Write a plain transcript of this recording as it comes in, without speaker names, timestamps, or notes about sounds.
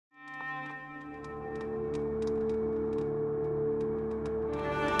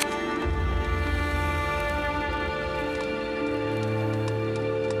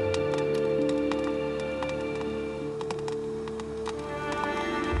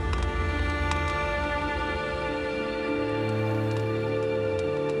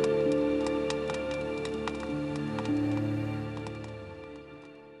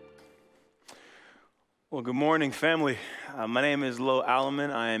Well, good morning, family. My name is Lo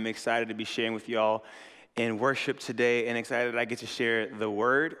Alaman. I am excited to be sharing with y'all in worship today and excited that I get to share the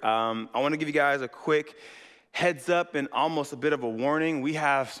word. I want to give you guys a quick heads up and almost a bit of a warning. We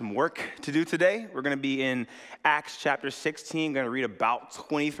have some work to do today. We're going to be in Acts chapter 16, going to read about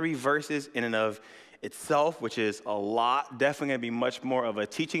 23 verses in and of itself, which is a lot. Definitely going to be much more of a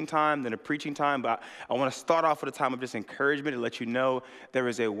teaching time than a preaching time, but I want to start off with a time of just encouragement to let you know there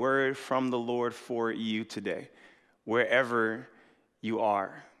is a word from the Lord for you today, wherever you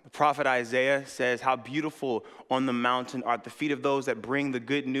are. The prophet Isaiah says, "How beautiful on the mountain are the feet of those that bring the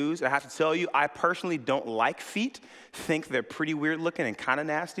good news." I have to tell you, I personally don't like feet. Think they're pretty weird looking and kind of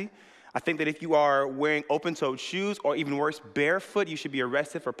nasty. I think that if you are wearing open-toed shoes, or even worse, barefoot, you should be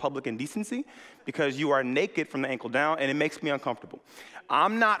arrested for public indecency because you are naked from the ankle down, and it makes me uncomfortable.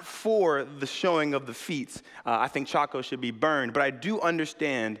 I'm not for the showing of the feet. I think Chaco should be burned, but I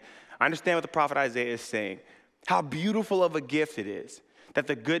understand what the prophet Isaiah is saying. How beautiful of a gift it is that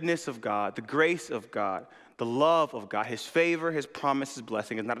the goodness of God, the grace of God, the love of God, his favor, his promise, his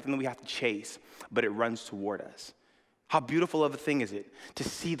blessing is not a thing that we have to chase, but it runs toward us. How beautiful of a thing is it to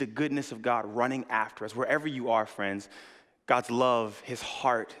see the goodness of God running after us. Wherever you are, friends, God's love, his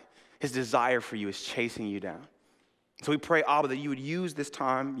heart, his desire for you is chasing you down. So we pray, Abba, that you would use this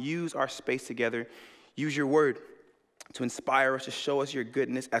time, use our space together, use your word to inspire us, to show us your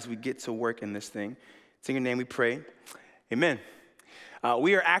goodness as we get to work in this thing. It's in your name we pray. Amen.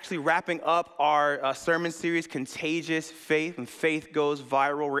 We are actually wrapping up our sermon series, Contagious Faith, and faith goes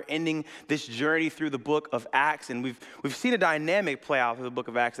viral. We're ending this journey through the book of Acts, and we've seen a dynamic play out through the book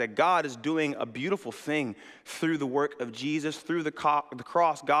of Acts, that God is doing a beautiful thing through the work of Jesus, through the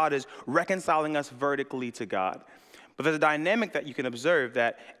cross. God is reconciling us vertically to God. But there's a dynamic that you can observe,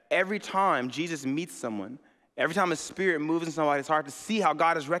 that every time Jesus meets someone, every time his spirit moves in somebody's heart, to see how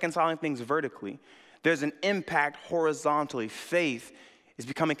God is reconciling things vertically, there's an impact horizontally. Faith is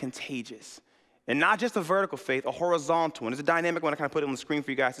becoming contagious. And not just a vertical faith, a horizontal one. There's a dynamic one I kind of put it on the screen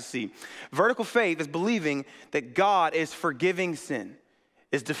for you guys to see. Vertical faith is believing that God is forgiving sin,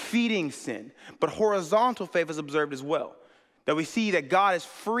 is defeating sin. But horizontal faith is observed as well, that we see that God is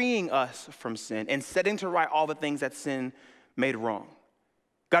freeing us from sin and setting to right all the things that sin made wrong.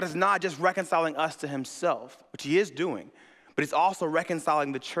 God is not just reconciling us to himself, which he is doing, but he's also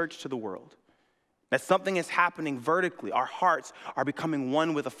reconciling the church to the world. That something is happening vertically. Our hearts are becoming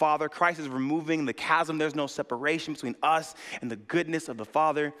one with the Father. Christ is removing the chasm. There's no separation between us and the goodness of the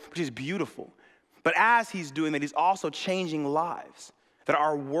Father, which is beautiful. But as he's doing that, he's also changing lives. That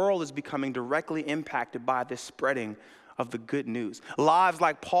our world is becoming directly impacted by this spreading of the good news. Lives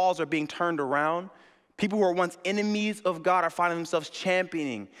like Paul's are being turned around. People who were once enemies of God are finding themselves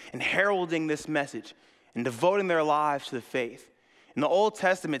championing and heralding this message and devoting their lives to the faith. In the Old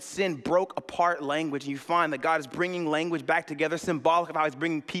Testament, sin broke apart language, and you find that God is bringing language back together, symbolic of how he's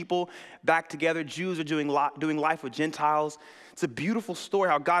bringing people back together. Jews are doing life with Gentiles. It's a beautiful story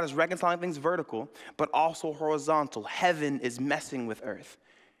how God is reconciling things vertical, but also horizontal. Heaven is messing with earth.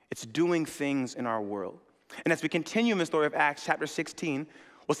 It's doing things in our world. And as we continue in the story of Acts chapter 16,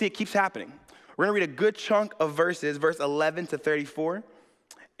 we'll see it keeps happening. We're going to read a good chunk of verses, verse 11 to 34.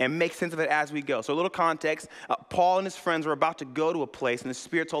 And make sense of it as we go. So a little context, Paul and his friends were about to go to a place, and the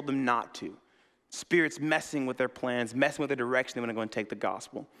Spirit told them not to. Spirit's messing with their plans, messing with their direction. They want to go and take the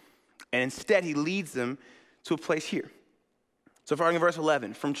gospel. And instead, he leads them to a place here. So starting in verse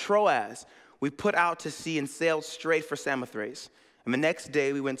 11, from Troas, we put out to sea and sailed straight for Samothrace. And the next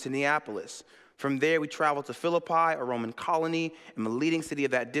day, we went to Neapolis. From there, we traveled to Philippi, a Roman colony, and the leading city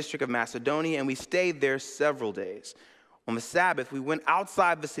of that district of Macedonia, and we stayed there several days. On the Sabbath, we went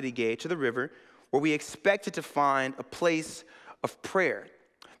outside the city gate to the river, where we expected to find a place of prayer.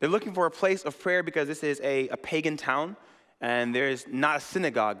 They're looking for a place of prayer because this is a pagan town, and there's not a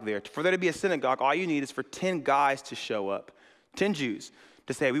synagogue there. For there to be a synagogue, all you need is for 10 guys to show up, 10 Jews,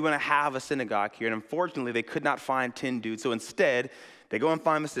 to say, we want to have a synagogue here. And unfortunately, they could not find 10 dudes, so instead, they go and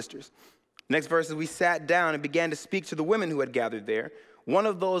find the sisters. Next verse is, we sat down and began to speak to the women who had gathered there. One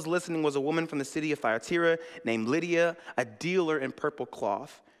of those listening was a woman from the city of Thyatira named Lydia, a dealer in purple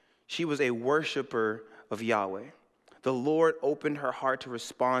cloth. She was a worshiper of Yahweh. The Lord opened her heart to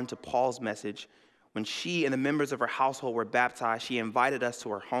respond to Paul's message. When she and the members of her household were baptized, she invited us to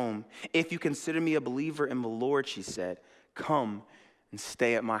her home. If you consider me a believer in the Lord, she said, come and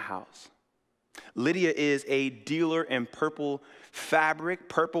stay at my house. Lydia is a dealer in purple fabric.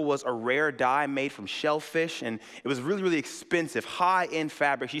 Purple was a rare dye made from shellfish, and it was really, really expensive, high-end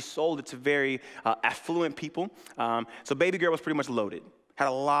fabric. She sold it to very affluent people. So baby girl was pretty much loaded, had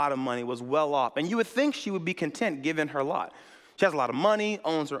a lot of money, was well off. And you would think she would be content given her lot. She has a lot of money,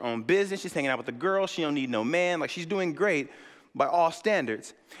 owns her own business. She's hanging out with the girls. She don't need no man. Like, she's doing great by all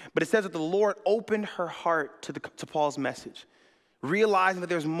standards. But it says that the Lord opened her heart to Paul's message, realizing that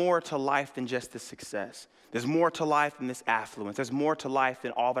there's more to life than just this success. There's more to life than this affluence. There's more to life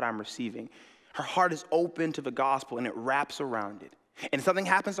than all that I'm receiving. Her heart is open to the gospel, and it wraps around it. And something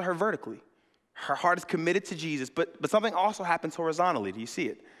happens to her vertically. Her heart is committed to Jesus, but something also happens horizontally. Do you see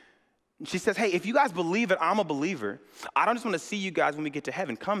it? She says, hey, if you guys believe that I'm a believer, I don't just want to see you guys when we get to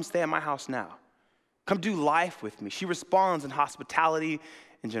heaven. Come stay at my house now. Come do life with me. She responds in hospitality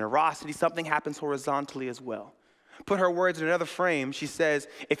and generosity. Something happens horizontally as well. Put her words in another frame. She says,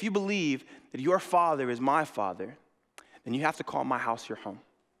 if you believe that your father is my father, then you have to call my house your home.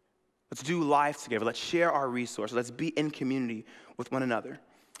 Let's do life together. Let's share our resources. Let's be in community with one another.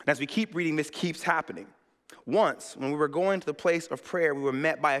 And as we keep reading, this keeps happening. Once, when we were going to the place of prayer, we were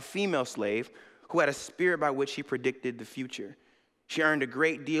met by a female slave who had a spirit by which she predicted the future. She earned a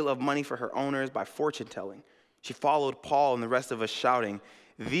great deal of money for her owners by fortune telling. She followed Paul and the rest of us shouting,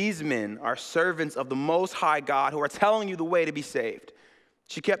 these men are servants of the Most High God who are telling you the way to be saved.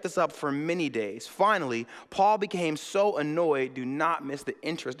 She kept this up for many days. Finally, Paul became so annoyed. Do not miss the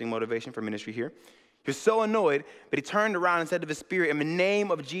interesting motivation for ministry here. He was so annoyed that he turned around and said to the spirit, in the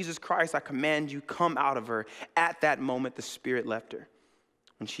name of Jesus Christ, I command you, come out of her. At that moment, the spirit left her.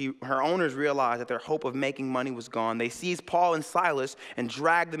 When her owners realized that their hope of making money was gone, they seized Paul and Silas and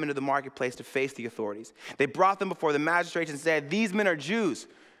dragged them into the marketplace to face the authorities. They brought them before the magistrates and said, these men are Jews.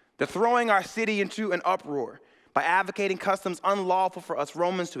 They're throwing our city into an uproar by advocating customs unlawful for us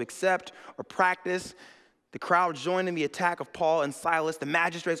Romans to accept or practice. The crowd joined in the attack of Paul and Silas. The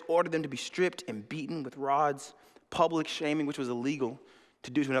magistrates ordered them to be stripped and beaten with rods, public shaming, which was illegal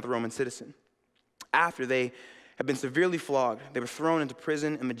to do to another Roman citizen. After they had been severely flogged, they were thrown into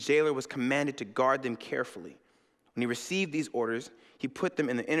prison, and the jailer was commanded to guard them carefully. When he received these orders, he put them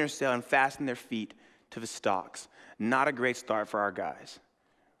in the inner cell and fastened their feet to the stocks. Not a great start for our guys.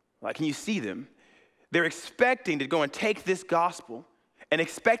 Like, can you see them? They're expecting to go and take this gospel and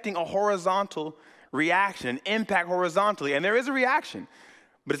expecting a horizontal reaction, an impact horizontally. And there is a reaction,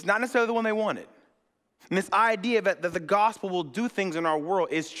 but it's not necessarily the one they wanted. And this idea that the gospel will do things in our world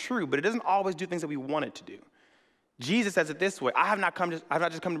is true, but it doesn't always do things that we want it to do. Jesus says it this way, I have not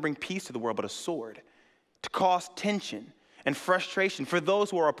just come to bring peace to the world, but a sword, to cause tension and frustration for those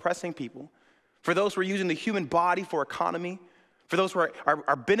who are oppressing people, for those who are using the human body for economy, for those who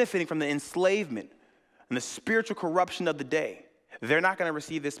are benefiting from the enslavement and the spiritual corruption of the day. They're not going to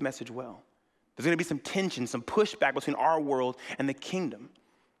receive this message well. There's going to be some tension, some pushback between our world and the kingdom.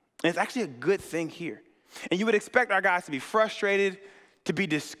 And it's actually a good thing here. And you would expect our guys to be frustrated, to be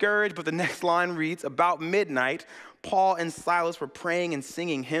discouraged, but the next line reads, about midnight, Paul and Silas were praying and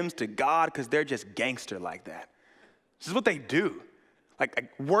singing hymns to God because they're just gangster like that. This is what they do.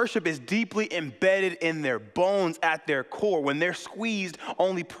 Like worship is deeply embedded in their bones at their core. When they're squeezed,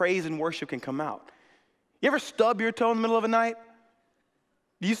 only praise and worship can come out. You ever stub your toe in the middle of the night?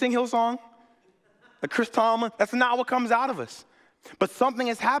 Do you sing Hillsong? Like Chris Tomlin? That's not what comes out of us. But something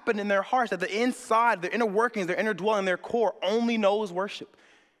has happened in their hearts that the inside, their inner workings, their inner dwelling, their core only knows worship.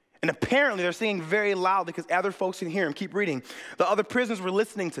 And apparently they're singing very loud because other folks can hear them. Keep reading. The other prisoners were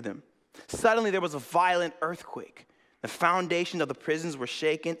listening to them. Suddenly there was a violent earthquake. The foundations of the prisons were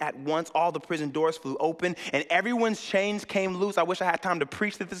shaken. At once, all the prison doors flew open, and everyone's chains came loose. I wish I had time to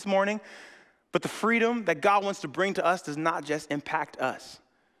preach this morning. But the freedom that God wants to bring to us does not just impact us.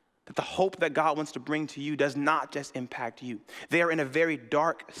 That the hope that God wants to bring to you does not just impact you. They are in a very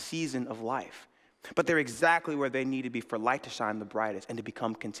dark season of life, but they're exactly where they need to be for light to shine the brightest and to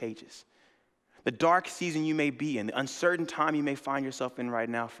become contagious. The dark season you may be in, the uncertain time you may find yourself in right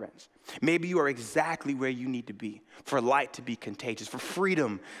now, friends. Maybe you are exactly where you need to be for light to be contagious, for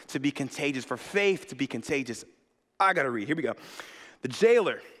freedom to be contagious, for faith to be contagious. I gotta read, here we go. The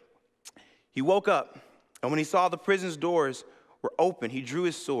jailer, he woke up, and when he saw the prison's doors were open, he drew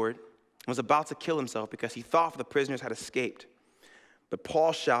his sword and was about to kill himself because he thought the prisoners had escaped. But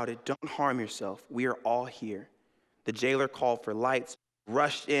Paul shouted, "Don't harm yourself. We are all here." The jailer called for lights,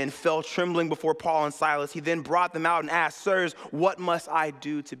 rushed in, fell trembling before Paul and Silas. He then brought them out and asked, "Sirs, what must I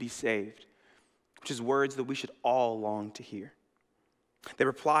do to be saved?" Which is words that we should all long to hear. They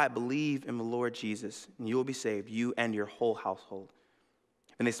replied, "Believe in the Lord Jesus, and you will be saved, you and your whole household."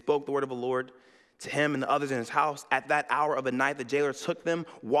 And they spoke the word of the Lord to him and the others in his house. At that hour of the night, the jailer took them,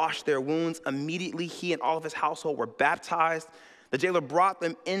 washed their wounds. Immediately, he and all of his household were baptized. The jailer brought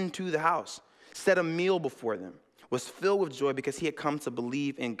them into the house, set a meal before them, was filled with joy because he had come to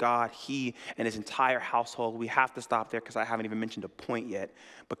believe in God, he and his entire household. We have to stop there because I haven't even mentioned a point yet.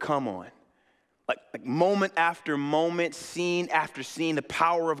 But come on. like moment after moment, scene after scene, the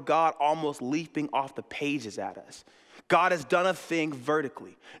power of God almost leaping off the pages at us. God has done a thing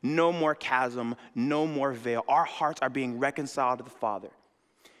vertically. No more chasm, no more veil. Our hearts are being reconciled to the Father.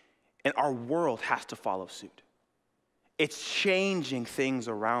 And our world has to follow suit. It's changing things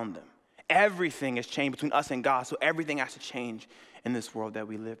around them. Everything has changed between us and God, so everything has to change in this world that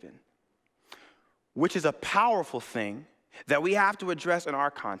we live in. Which is a powerful thing that we have to address in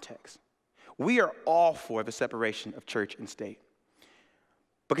our context. We are all for the separation of church and state.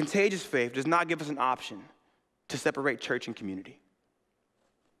 But contagious faith does not give us an option to separate church and community.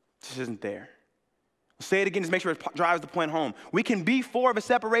 It just isn't there. I'll say it again, just make sure it drives the point home. We can be for the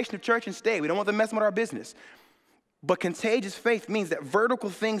separation of church and state. We don't want them messing with our business. But contagious faith means that vertical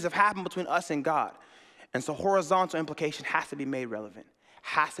things have happened between us and God. And so horizontal implication has to be made relevant.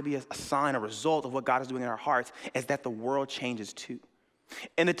 Has to be a sign, a result of what God is doing in our hearts, is that the world changes too.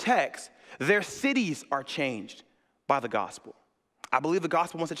 In the text, their cities are changed by the gospel. I believe the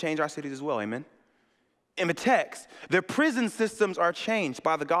gospel wants to change our cities as well, amen? In the text, their prison systems are changed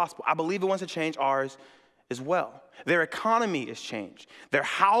by the gospel. I believe it wants to change ours as well. Their economy is changed. Their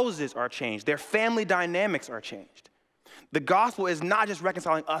houses are changed. Their family dynamics are changed. The gospel is not just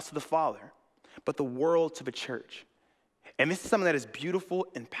reconciling us to the Father, but the world to the church. And this is something that is beautiful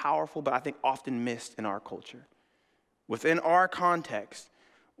and powerful, but I think often missed in our culture. Within our context,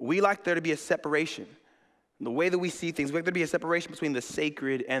 we like there to be a separation. The way that we see things, we like there to be a separation between the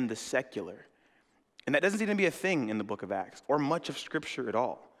sacred and the secular. And that doesn't seem to be a thing in the book of Acts or much of Scripture at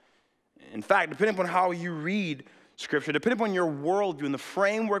all. In fact, depending upon how you read Scripture, depending upon your worldview and the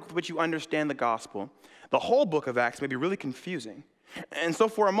framework with which you understand the gospel, the whole book of Acts may be really confusing. And so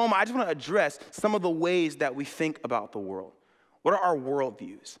for a moment, I just want to address some of the ways that we think about the world. What are our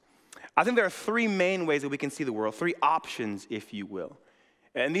worldviews? I think there are three main ways that we can see the world, three options, if you will.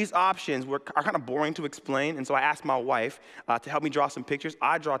 And these options are kind of boring to explain, and so I asked my wife to help me draw some pictures.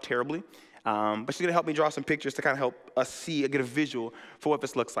 I draw terribly, but she's going to help me draw some pictures to kind of help us see, get a visual for what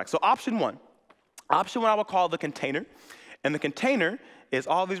this looks like. So option one I will call the container, and the container is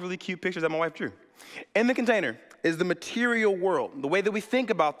all these really cute pictures that my wife drew. In the container is the material world. The way that we think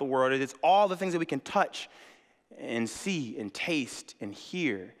about the world is it's all the things that we can touch and see and taste and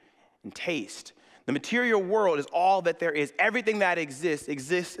hear and taste. The material world is all that there is. Everything that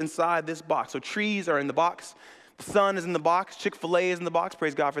exists inside this box. So trees are in the box. The sun is in the box. Chick-fil-A is in the box.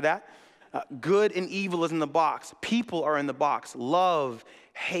 Praise God for that. Good and evil is in the box. People are in the box. Love,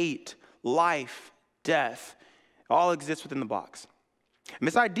 hate, life, death, all exists within the box. And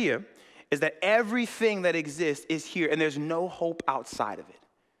this idea is that everything that exists is here, and there's no hope outside of it.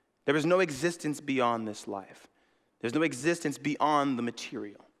 There is no existence beyond this life. There's no existence beyond the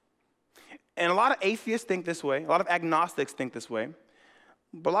material. And a lot of atheists think this way. A lot of agnostics think this way.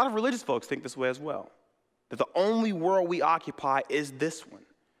 But a lot of religious folks think this way as well. That the only world we occupy is this one.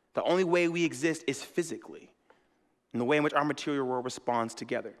 The only way we exist is physically, in the way in which our material world responds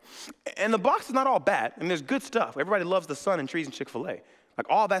together. And the box is not all bad. I mean, there's good stuff. Everybody loves the sun and trees and Chick-fil-A. Like,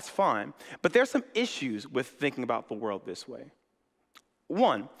 all that's fine. But there's some issues with thinking about the world this way.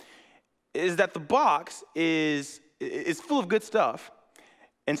 One is that the box is full of good stuff.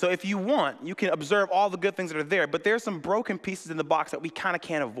 And so if you want, you can observe all the good things that are there. But there's some broken pieces in the box that we kind of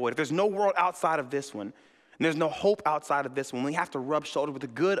can't avoid. If there's no world outside of this one, and there's no hope outside of this one, we have to rub shoulders with the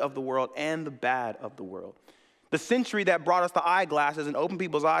good of the world and the bad of the world. The century that brought us the eyeglasses and opened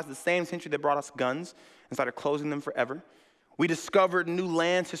people's eyes, the same century that brought us guns and started closing them forever. We discovered new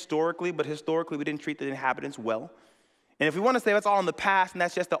lands historically, but historically we didn't treat the inhabitants well. And if we want to say that's all in the past and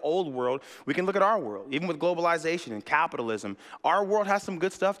that's just the old world, we can look at our world. Even with globalization and capitalism, our world has some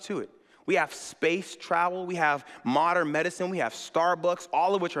good stuff to it. We have space travel, we have modern medicine, we have Starbucks,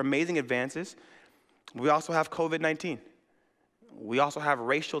 all of which are amazing advances. We also have COVID-19. We also have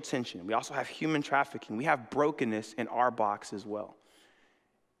racial tension. We also have human trafficking. We have brokenness in our box as well.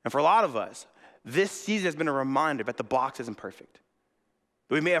 And for a lot of us, this season has been a reminder that the box isn't perfect.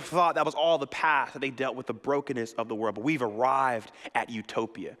 We may have thought that was all the past, that they dealt with the brokenness of the world, but we've arrived at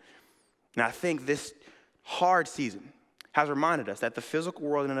utopia. And I think this hard season has reminded us that the physical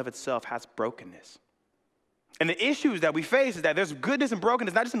world in and of itself has brokenness. And the issues that we face is that there's goodness and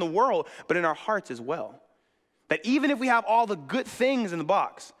brokenness, not just in the world, but in our hearts as well. That even if we have all the good things in the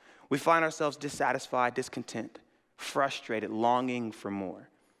box, we find ourselves dissatisfied, discontent, frustrated, longing for more.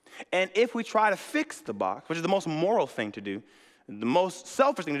 And if we try to fix the box, which is the most moral thing to do, the most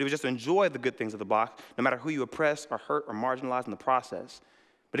selfish thing to do is just to enjoy the good things of the box, no matter who you oppress or hurt or marginalize in the process.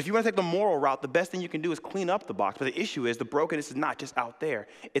 But if you want to take the moral route, the best thing you can do is clean up the box. But the issue is the brokenness is not just out there.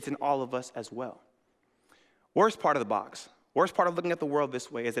 It's in all of us as well. Worst part of the box, Worst part of looking at the world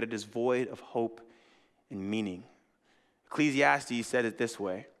this way is that it is void of hope and meaning. Ecclesiastes said it this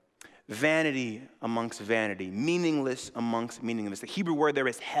way: vanity amongst vanity, meaningless amongst meaningless. The Hebrew word there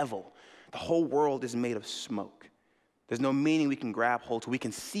is hevel. The whole world is made of smoke. There's no meaning we can grab hold to. We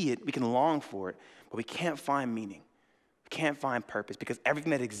can see it, we can long for it, but we can't find meaning. We can't find purpose because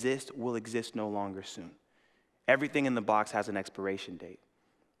everything that exists will exist no longer soon. Everything in the box has an expiration date.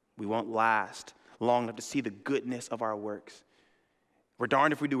 We won't last long enough to see the goodness of our works. We're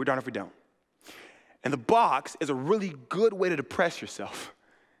darned if we do, we're darned if we don't. And the box is a really good way to depress yourself.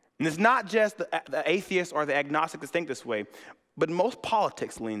 And it's not just the atheist or the agnostic that think this way, but most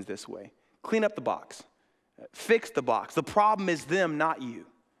politics leans this way. Clean up the box. Fix the box. The problem is them, not you.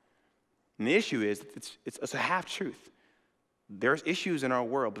 And the issue is, it's a half-truth. There's issues in our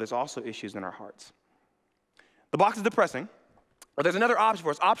world, but there's also issues in our hearts. The box is depressing, but there's another option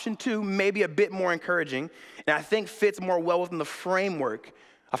for us. Option 2 may be a bit more encouraging, and I think fits more well within the framework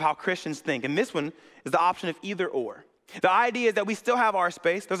of how Christians think. And this one is the option of either or. The idea is that we still have our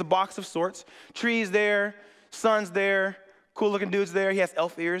space. There's a box of sorts. Trees there, sun's there, cool-looking dude's there. He has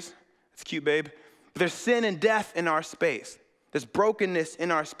elf ears. It's cute, babe. But there's sin and death in our space. There's brokenness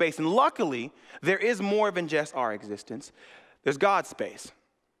in our space. And luckily, there is more than just our existence. There's God's space.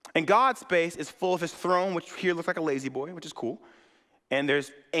 And God's space is full of his throne, which here looks like a lazy boy, which is cool. And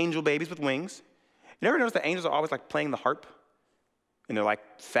there's angel babies with wings. You ever notice that angels are always like playing the harp? And they're like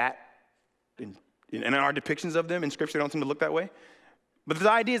fat. And in our depictions of them in Scripture, they don't seem to look that way. But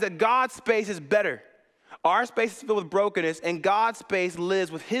the idea is that God's space is better. Our space is filled with brokenness, and God's space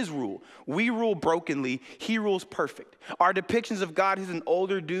lives with his rule. We rule brokenly. He rules perfect. Our depictions of God, he's an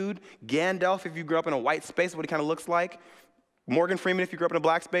older dude. Gandalf, if you grew up in a white space, what he kind of looks like. Morgan Freeman, if you grew up in a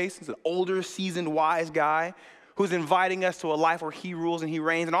black space, he's an older, seasoned, wise guy who's inviting us to a life where he rules and he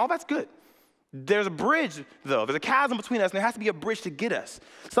reigns, and all that's good. There's a bridge, though. There's a chasm between us, and there has to be a bridge to get us.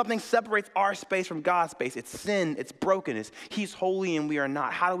 Something separates our space from God's space. It's sin. It's brokenness. He's holy, and we are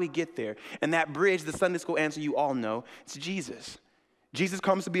not. How do we get there? And that bridge, the Sunday school answer you all know, it's Jesus. Jesus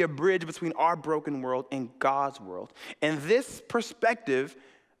comes to be a bridge between our broken world and God's world. And this perspective,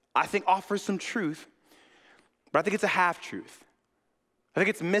 I think, offers some truth, but I think it's a half-truth. I think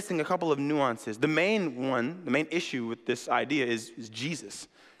it's missing a couple of nuances. The main issue with this idea is Jesus.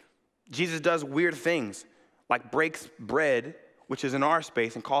 Jesus does weird things, like breaks bread, which is in our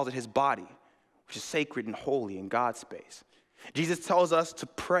space, and calls it his body, which is sacred and holy in God's space. Jesus tells us to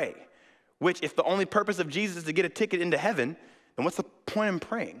pray, which if the only purpose of Jesus is to get a ticket into heaven, then what's the point in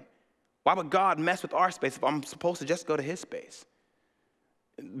praying? Why would God mess with our space if I'm supposed to just go to his space?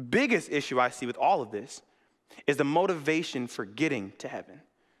 The biggest issue I see with all of this is the motivation for getting to heaven.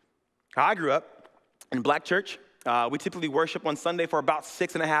 I grew up in a black church. We typically worship on Sunday for about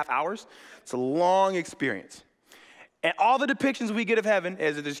 6.5 hours. It's a long experience. And all the depictions we get of heaven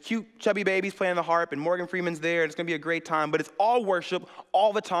is that there's cute, chubby babies playing the harp, and Morgan Freeman's there, and it's going to be a great time, but it's all worship,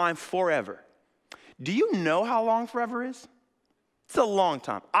 all the time, forever. Do you know how long forever is? It's a long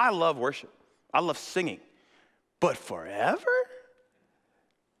time. I love worship. I love singing. But forever?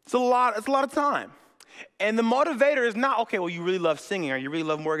 It's a lot of time. And the motivator is not, okay, well, you really love singing, or you really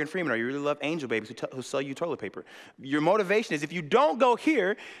love Morgan Freeman, or you really love angel babies who sell you toilet paper. Your motivation is if you don't go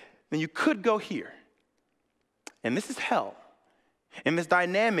here, then you could go here. And this is hell. And this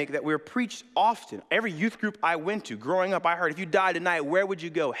dynamic that we're preached often. Every youth group I went to, growing up, I heard, if you died tonight, where would you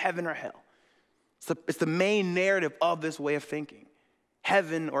go, heaven or hell? It's the main narrative of this way of thinking,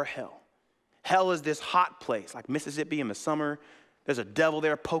 heaven or hell. Hell is this hot place, like Mississippi in the summer. There's a devil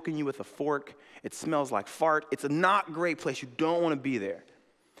there poking you with a fork. It smells like fart. It's a not great place. You don't want to be there.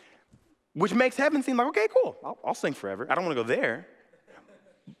 Which makes heaven seem like, okay, cool. I'll sing forever. I don't want to go there.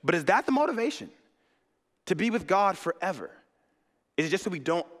 But is that the motivation? To be with God forever? Is it just so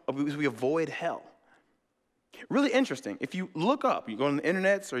we avoid hell? Really interesting. If you look up, you go on the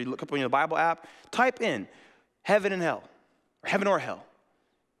internet or you look up on your Bible app, type in heaven and hell, or heaven or hell.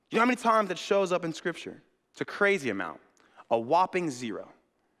 You know how many times that shows up in Scripture? It's a crazy amount. A whopping 0.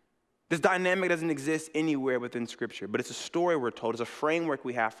 This dynamic doesn't exist anywhere within Scripture, but it's a story we're told. It's a framework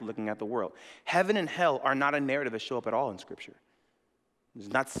we have for looking at the world. Heaven and hell are not a narrative that show up at all in Scripture. It's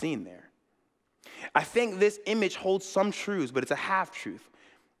not seen there. I think this image holds some truths, but it's a half-truth.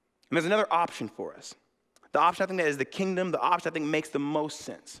 And there's another option for us. The option I think that is the kingdom, the option I think makes the most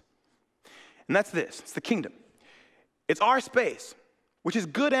sense. And that's this. It's the kingdom. It's our space, which is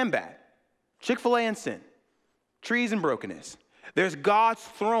good and bad. Chick-fil-A and sin. Trees and brokenness. There's God's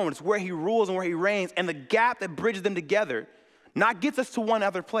throne. It's where he rules and where he reigns. And the gap that bridges them together not gets us to one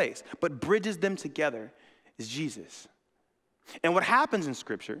other place, but bridges them together is Jesus. And what happens in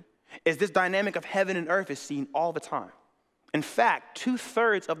Scripture is this dynamic of heaven and earth is seen all the time. In fact,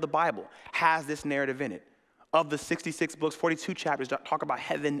 2/3 of the Bible has this narrative in it. Of the 66 books, 42 chapters talk about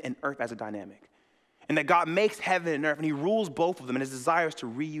heaven and earth as a dynamic. And that God makes heaven and earth, and he rules both of them, and his desire is to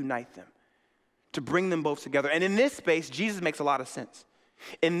reunite them, to bring them both together. And in this space, Jesus makes a lot of sense.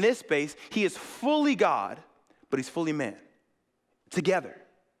 In this space, he is fully God, but he's fully man, together.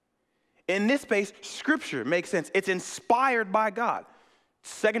 In this space, Scripture makes sense. It's inspired by God.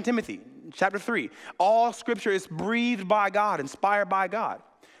 2 Timothy chapter 3, all Scripture is breathed by God, inspired by God.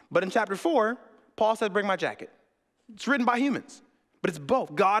 But in chapter 4, Paul says, bring my jacket. It's written by humans, but it's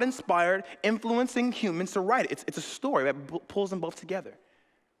both. God inspired, influencing humans to write it. It's a story that pulls them both together.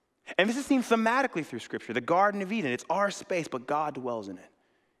 And this is seen thematically through Scripture. The Garden of Eden, it's our space, but God dwells in it.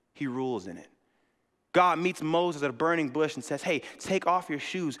 He rules in it. God meets Moses at a burning bush and says, hey, take off your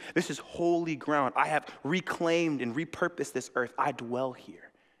shoes. This is holy ground. I have reclaimed and repurposed this earth. I dwell here.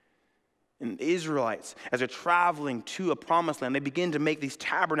 And the Israelites, as they're traveling to a promised land, they begin to make these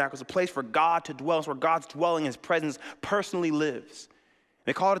tabernacles, a place for God to dwell, where God's dwelling, his presence personally lives.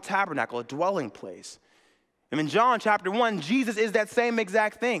 They call it a tabernacle, a dwelling place. And in John chapter 1, Jesus is that same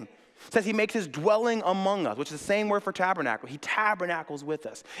exact thing. It says he makes his dwelling among us, which is the same word for tabernacle. He tabernacles with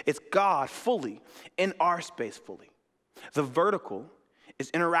us. It's God fully in our space fully. The vertical is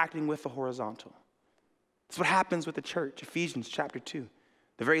interacting with the horizontal. That's what happens with the church, Ephesians chapter 2.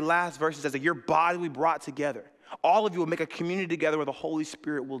 The very last verse says that your body will be brought together. All of you will make a community together where the Holy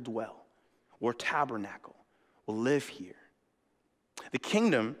Spirit will dwell, or tabernacle, will live here. The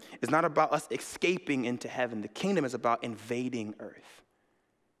kingdom is not about us escaping into heaven. The kingdom is about invading earth.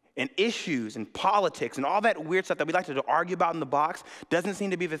 And issues and politics and all that weird stuff that we like to argue about in the box doesn't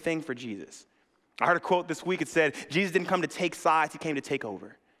seem to be the thing for Jesus. I heard a quote this week. It said, Jesus didn't come to take sides. He came to take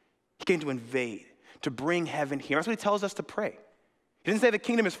over. He came to invade, to bring heaven here. That's what he tells us to pray. He didn't say the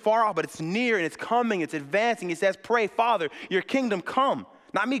kingdom is far off, but it's near and it's coming, it's advancing. He says, pray, Father, your kingdom come.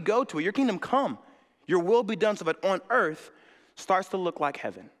 Not me go to it, your kingdom come. Your will be done so that on earth starts to look like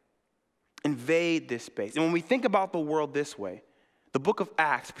heaven. Invade this space. And when we think about the world this way, the book of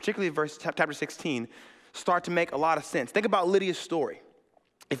Acts, particularly chapter 16, start to make a lot of sense. Think about Lydia's story.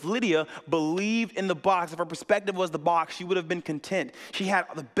 If Lydia believed in the box, if her perspective was the box, she would have been content. She had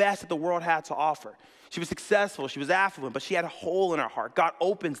the best that the world had to offer. She was successful, she was affluent, but she had a hole in her heart. God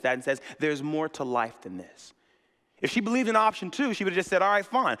opens that and says, there's more to life than this. If she believed in option 2, she would have just said, all right,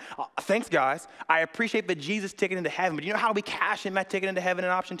 fine. Thanks, guys. I appreciate the Jesus ticket into heaven, but you know how we cash in that ticket into heaven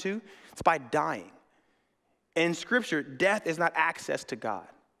in option 2? It's by dying. In Scripture, death is not access to God.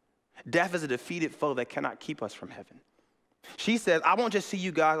 Death is a defeated foe that cannot keep us from heaven. She says, I won't just see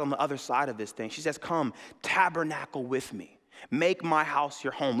you guys on the other side of this thing. She says, come, tabernacle with me. Make my house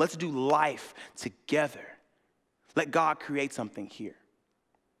your home. Let's do life together. Let God create something here.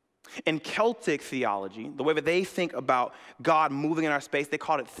 In Celtic theology, the way that they think about God moving in our space, they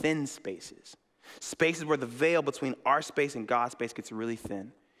call it thin spaces. Spaces where the veil between our space and God's space gets really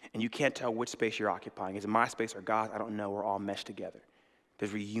thin, and you can't tell which space you're occupying. Is it my space or God's? I don't know. We're all meshed together.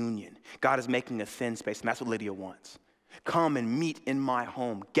 There's reunion. God is making a thin space, and that's what Lydia wants. Come and meet in my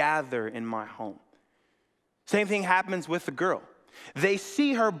home. Gather in my home. Same thing happens with the girl. They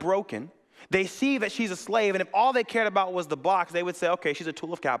see her broken. They see that she's a slave, and if all they cared about was the box, they would say, okay, she's a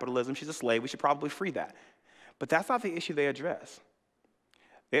tool of capitalism. She's a slave. We should probably free that. But that's not the issue they address.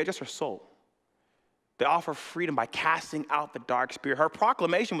 They address her soul. They offer freedom by casting out the dark spirit. Her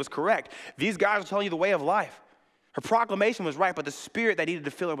proclamation was correct. These guys are telling you the way of life. Her proclamation was right, but the spirit that needed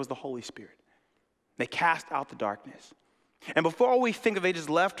to fill her was the Holy Spirit. They cast out the darkness. And before we think that they just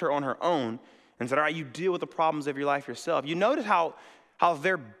left her on her own and said, all right, you deal with the problems of your life yourself, you notice how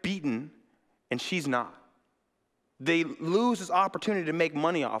they're beaten and she's not. They lose this opportunity to make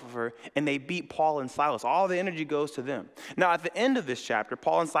money off of her, and they beat Paul and Silas. All the energy goes to them. Now, at the end of this chapter,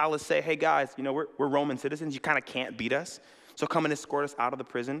 Paul and Silas say, hey, guys, you know, we're Roman citizens. You kind of can't beat us, so come and escort us out of the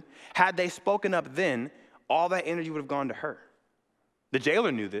prison. Had they spoken up then, all that energy would have gone to her. The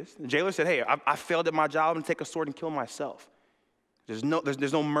jailer knew this. The jailer said, hey, I failed at my job. I'm going to take a sword and kill myself. There's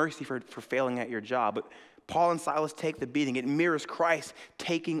no mercy for failing at your job. But Paul and Silas take the beating. It mirrors Christ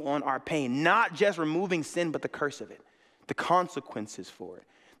taking on our pain, not just removing sin, but the curse of it, the consequences for it,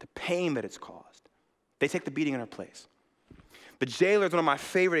 the pain that it's caused. They take the beating in our place. The jailer is one of my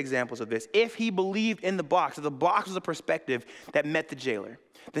favorite examples of this. If he believed in the box, if the box was a perspective that met the jailer,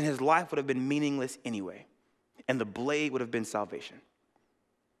 then his life would have been meaningless anyway, and the blade would have been salvation.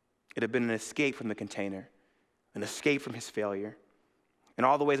 It would have been an escape from the container, an escape from his failure, and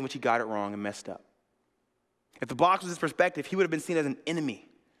all the ways in which he got it wrong and messed up. If the box was his perspective, he would have been seen as an enemy.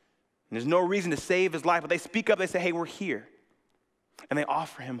 And there's no reason to save his life, but they speak up, they say, hey, we're here. And they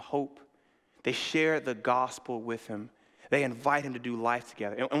offer him hope. They share the gospel with him. They invite him to do life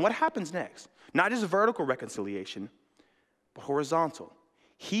together. And what happens next? Not just vertical reconciliation, but horizontal.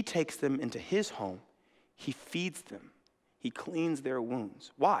 He takes them into his home. He feeds them. He cleans their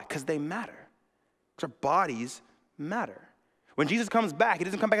wounds. Why? Because they matter. Because our bodies matter. When Jesus comes back, he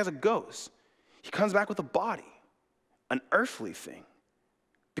doesn't come back as a ghost. He comes back with a body, an earthly thing.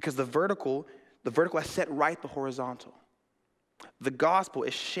 Because the vertical has set right the horizontal. The gospel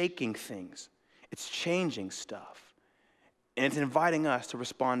is shaking things. It's changing stuff. And it's inviting us to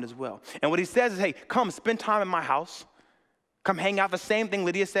respond as well. And what he says is, hey, come spend time in my house. Come hang out. The same thing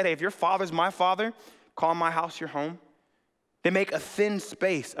Lydia said, hey, if your father's my father, call my house your home. They make a thin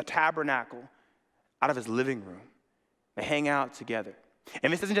space, a tabernacle, out of his living room. They hang out together.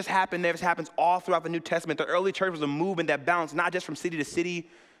 And this doesn't just happen there. This happens all throughout the New Testament. The early church was a movement that bounced not just from city to city,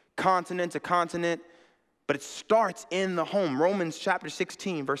 continent to continent, but it starts in the home. Romans chapter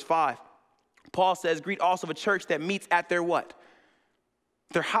 16, verse 5. Paul says, greet also a church that meets at their what?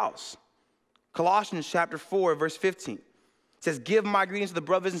 Their house. Colossians chapter 4, verse 15. It says, give my greetings to the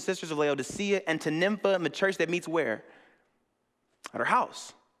brothers and sisters of Laodicea and to Nympha and the church that meets where? At her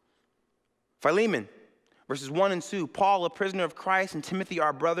house. Philemon, verses 1 and 2. Paul, a prisoner of Christ, and Timothy,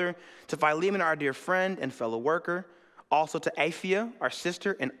 our brother, to Philemon, our dear friend and fellow worker, also to Aphia, our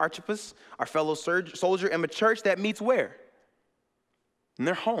sister, and Archippus, our fellow soldier, and the church that meets where? In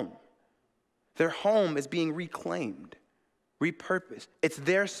their home. Their home is being reclaimed, repurposed. It's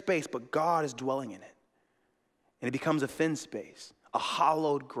their space, but God is dwelling in it. And it becomes a thin space, a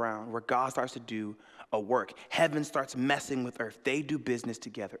hallowed ground where God starts to do a work. Heaven starts messing with earth. They do business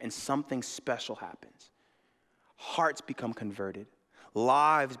together, and something special happens. Hearts become converted.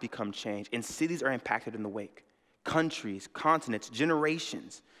 Lives become changed, and cities are impacted in the wake. Countries, continents,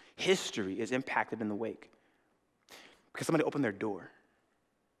 generations, history is impacted in the wake because somebody opened their door.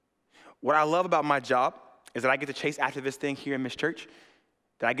 What I love about my job is that I get to chase after this thing here in Miss Church,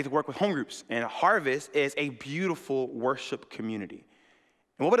 that I get to work with home groups. And Harvest is a beautiful worship community.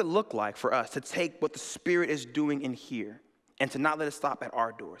 And what would it look like for us to take what the Spirit is doing in here and to not let it stop at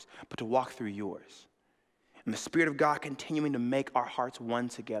our doors, but to walk through yours? And the Spirit of God continuing to make our hearts one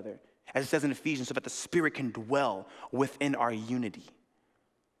together, as it says in Ephesians, so that the Spirit can dwell within our unity.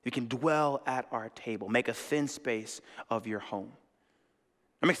 You can dwell at our table. Make a thin space of your home.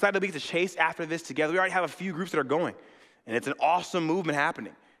 I'm excited to be able to chase after this together. We already have a few groups that are going, and it's an awesome movement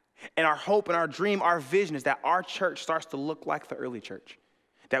happening. And our hope and our dream, our vision is that our church starts to look like the early church,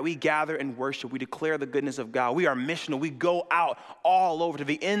 that we gather and worship. We declare the goodness of God. We are missional. We go out all over to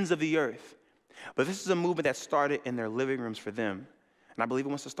the ends of the earth. But this is a movement that started in their living rooms for them. And I believe it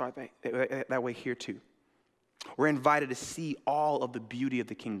wants to start that way here too. We're invited to see all of the beauty of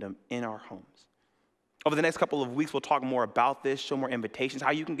the kingdom in our homes. Over the next couple of weeks, we'll talk more about this, show more invitations, how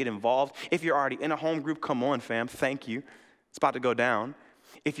you can get involved. If you're already in a home group, come on, fam. Thank you. It's about to go down.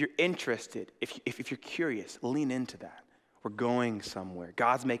 If you're interested, if you're curious, lean into that. We're going somewhere.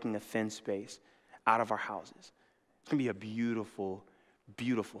 God's making a thin space out of our houses. It's going to be a beautiful,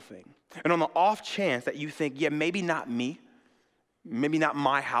 beautiful thing. And on the off chance that you think, yeah, maybe not me, maybe not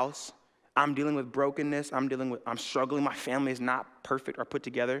my house, I'm dealing with brokenness, I'm struggling, my family is not perfect or put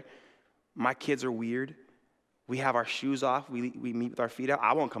together, my kids are weird, we have our shoes off, we meet with our feet out,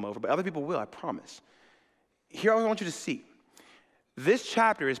 I won't come over, but other people will, I promise. Here I want you to see. This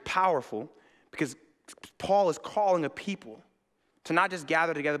chapter is powerful because Paul is calling a people to not just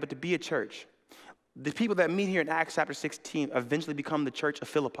gather together, but to be a church. The people that meet here in Acts chapter 16 eventually become the church of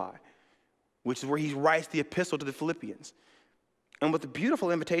Philippi, which is where he writes the epistle to the Philippians. And what the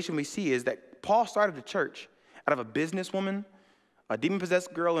beautiful invitation we see is that Paul started a church out of a businesswoman, a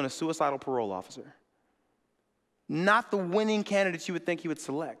demon-possessed girl, and a suicidal parole officer. Not the winning candidates you would think he would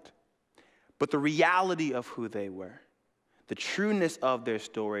select, but the reality of who they were, the trueness of their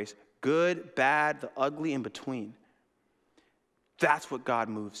stories, good, bad, the ugly in between. That's what God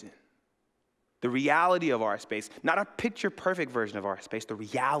moves in. The reality of our space, not a picture-perfect version of our space, the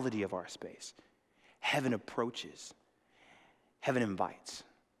reality of our space. Heaven approaches. Heaven invites.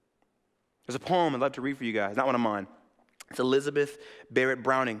 There's a poem I'd love to read for you guys, not one of mine. It's Elizabeth Barrett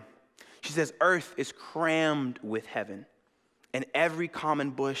Browning. She says, earth is crammed with heaven, and every common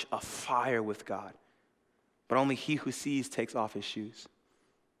bush afire with God. But only he who sees takes off his shoes.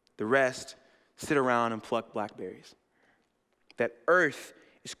 The rest sit around and pluck blackberries. That earth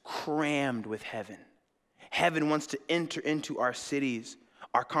is crammed with heaven. Heaven wants to enter into our cities,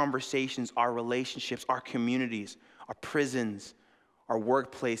 our conversations, our relationships, our communities, our prisons, our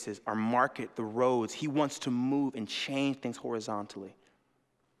workplaces, our market, the roads. He wants to move and change things horizontally.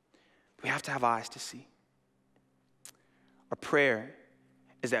 We have to have eyes to see. Our prayer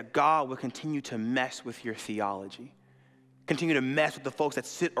is that God will continue to mess with your theology, continue to mess with the folks that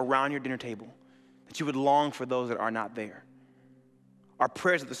sit around your dinner table, that you would long for those that are not there. Our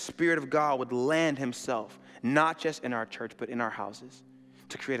prayers that the Spirit of God would land himself, not just in our church, but in our houses,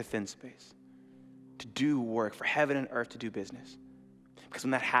 to create a thin space, to do work for heaven and earth to do business. Because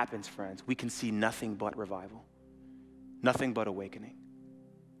when that happens, friends, we can see nothing but revival, nothing but awakening,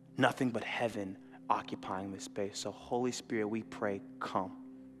 nothing but heaven occupying this space. So Holy Spirit, we pray, come.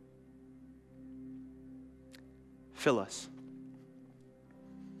 Fill us.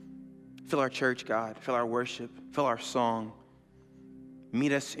 Fill our church, God. Fill our worship. Fill our song.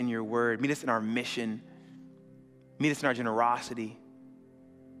 Meet us in your word. Meet us in our mission. Meet us in our generosity.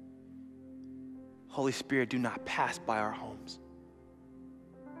 Holy Spirit, do not pass by our homes.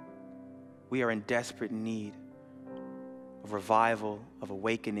 We are in desperate need of revival, of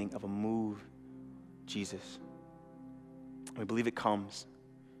awakening, of a move, Jesus. We believe it comes.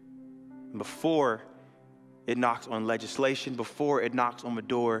 And before it knocks on legislation, before it knocks on the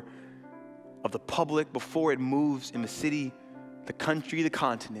door of the public, before it moves in the city, the country, the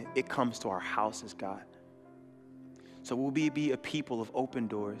continent, it comes to our houses, God. So will we be a people of open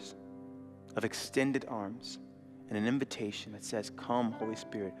doors, of extended arms, and an invitation that says, come, Holy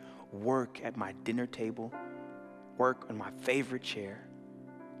Spirit, work at my dinner table, work on my favorite chair.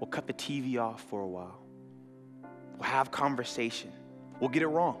 We'll cut the TV off for a while. We'll have conversation. We'll get it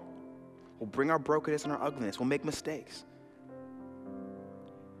wrong. We'll bring our brokenness and our ugliness. We'll make mistakes.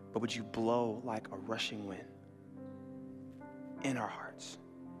 But would you blow like a rushing wind in our hearts,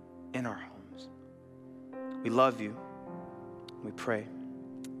 in our homes? We love you. We pray.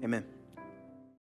 Amen.